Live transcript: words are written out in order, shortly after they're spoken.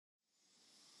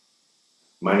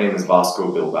My name is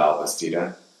Vasco Bilbao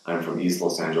Bastida. I'm from East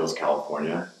Los Angeles,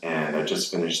 California, and I just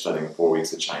finished studying 4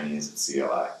 weeks of Chinese at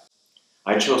CLI.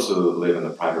 I chose to live in the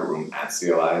private room at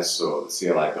CLI, so the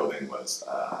CLI building was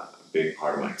a big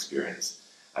part of my experience.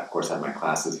 I, of course, had my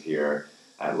classes here.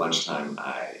 At lunchtime,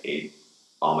 I ate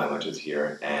all my lunches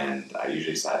here, and I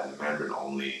usually sat in the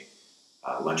Mandarin-only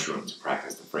lunchroom to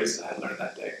practice the phrases I had learned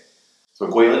that day. So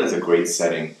Guilin is a great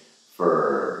setting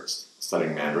for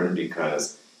studying Mandarin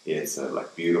because it's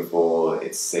beautiful,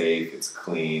 it's safe, it's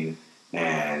clean,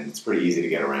 and it's pretty easy to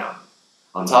get around.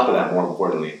 On top of that, more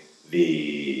importantly,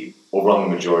 the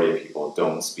overwhelming majority of people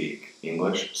don't speak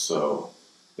English, so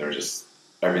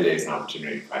every day is an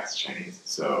opportunity to practice Chinese.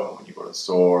 So when you go to the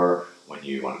store, when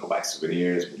you want to go buy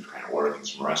souvenirs, when you're trying to order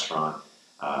things from a restaurant,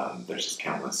 there's just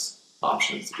countless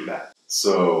options to do that.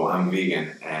 So I'm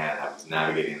vegan, and I was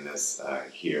navigating this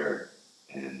here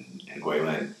in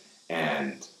Guilin,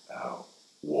 and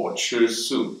我吃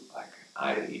素, like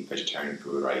I eat vegetarian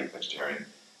food, or I eat vegetarian,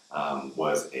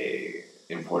 was a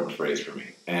important phrase for me.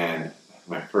 And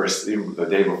the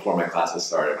day before my classes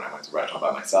started, when I went to a restaurant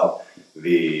by myself,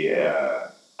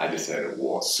 I just said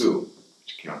我素,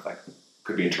 which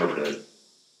could be interpreted as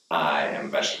I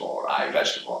am vegetable or I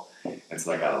vegetable. And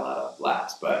so I got a lot of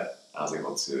laughs, but I was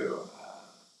able to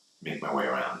make my way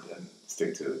around and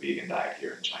stick to the vegan diet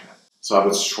here in China. So I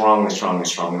would strongly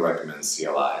recommend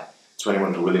CLI to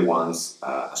anyone who really wants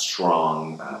a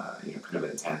strong, kind of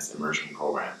intense immersion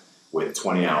program with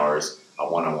 20 hours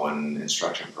of one-on-one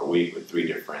instruction per week with 3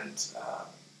 different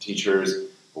teachers,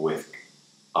 with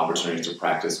opportunities to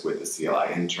practice with the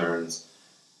CLI interns,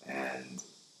 and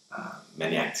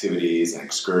many activities and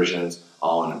excursions,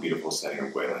 all in a beautiful setting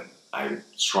of Guilin. I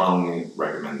strongly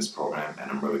recommend this program,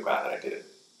 and I'm really glad that I did it.